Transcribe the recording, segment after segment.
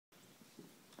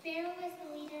Pharaoh was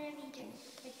the leader of Egypt,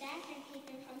 but that can keep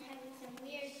him from having some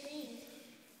weird dreams.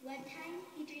 One time,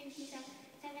 he dreamed he saw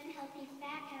 7 healthy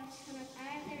fat cows come up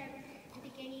out of the river and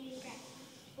begin eating grass.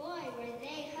 Boy, were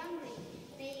they hungry.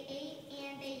 They ate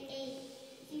and they ate.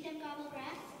 See them gobble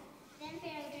grass? Then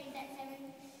Pharaoh dreamed that 7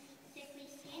 sickly,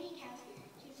 skinny cows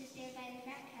came to stand by the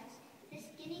fat cows. The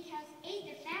skinny cows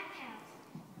ate the fat cows.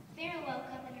 Pharaoh woke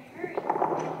up in a hurry.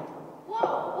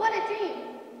 Whoa, what a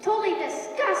dream! Totally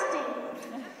disgusting!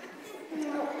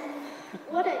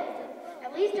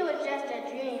 At least it was just a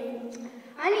dream.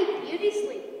 I need beauty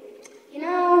sleep. You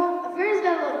know, a bird's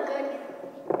gonna look good.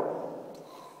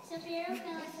 So Pharaoh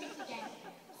fell asleep again.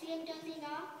 See him dozing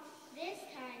off? This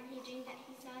time he dreamed that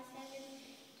he saw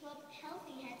 12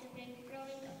 healthy heads of grain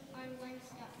growing on one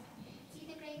stalk. See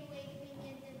the grain waving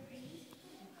in the breeze?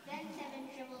 Then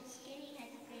 7 shriveled skinny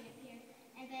heads of grain appeared.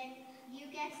 And then, you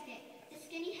guessed it, the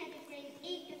skinny heads of grain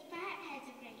ate the fat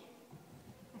heads of grain.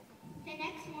 The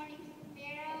next morning,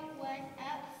 Pharaoh was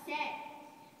upset.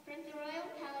 From the royal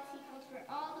palace, he called for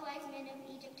all the wise men of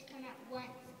Egypt to come at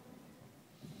once.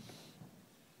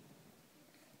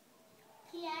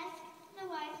 He asked the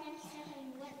wise men to tell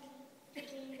him what the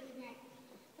dreams meant.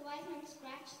 The wise men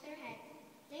scratched their heads.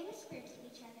 They whispered to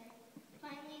each other.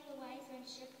 Finally, the wise men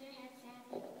shook their heads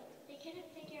sadly. They couldn't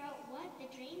figure out what the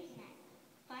dreams meant.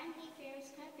 Finally, Pharaoh's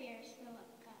cupbearer spoke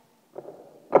up.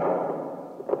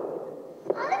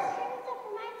 All this dream stuff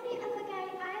reminds me of a guy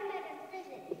I met in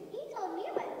prison. He told me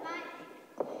what mine is.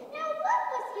 Now, what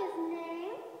was his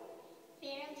name?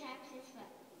 Pharaoh tapped his foot.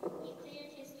 He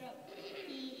cleared his throat.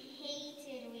 He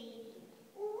hated weed.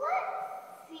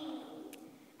 Let's see.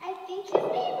 I think his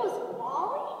name was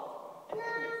Wally?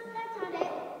 No, that's not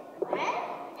it. Fred?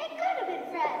 It could have been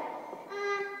Fred.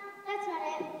 That's not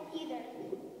it either.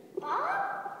 Bob?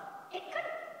 It could.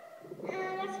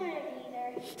 That's not it either.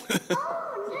 Oh,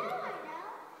 now I know.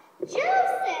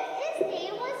 Joseph. His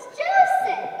name was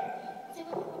Joseph. So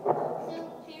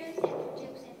Pharaoh said to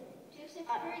Joseph. Joseph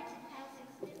heard some houses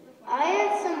before. I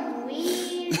had some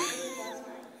weird dreams last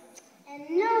night, and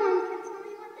no one can tell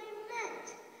me what they meant.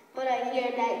 But I hear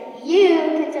that you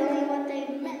can tell me what they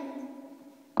meant.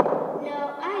 No,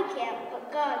 I can't, but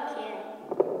God can.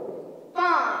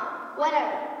 Fine,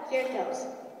 whatever. Here goes.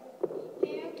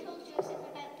 Pharaoh told Joseph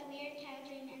about the weird cow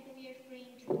dream and the weird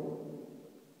grain dream.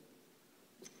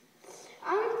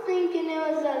 I'm thinking it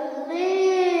was a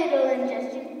little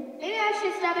ingestion. Maybe I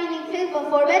should stop eating food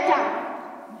before bedtime.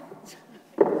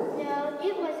 No,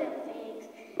 it wasn't figs.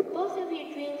 Both of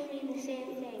your dreams mean the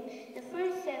same thing. The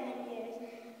first 7 years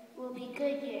will be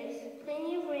good years.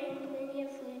 Plenty of rain, plenty of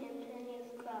food, and plenty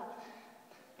of crops.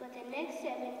 But the next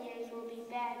 7 years will be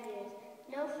bad years.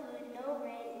 No food, no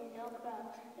rain, and no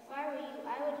crops. If I were you,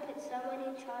 I would put someone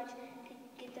in charge to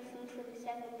get the food for the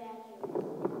 7 bad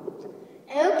years.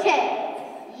 Okay,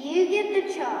 you get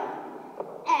the charge.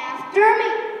 After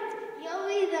me. You'll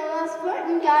be the most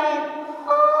important guy in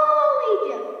all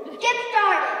Egypt. Get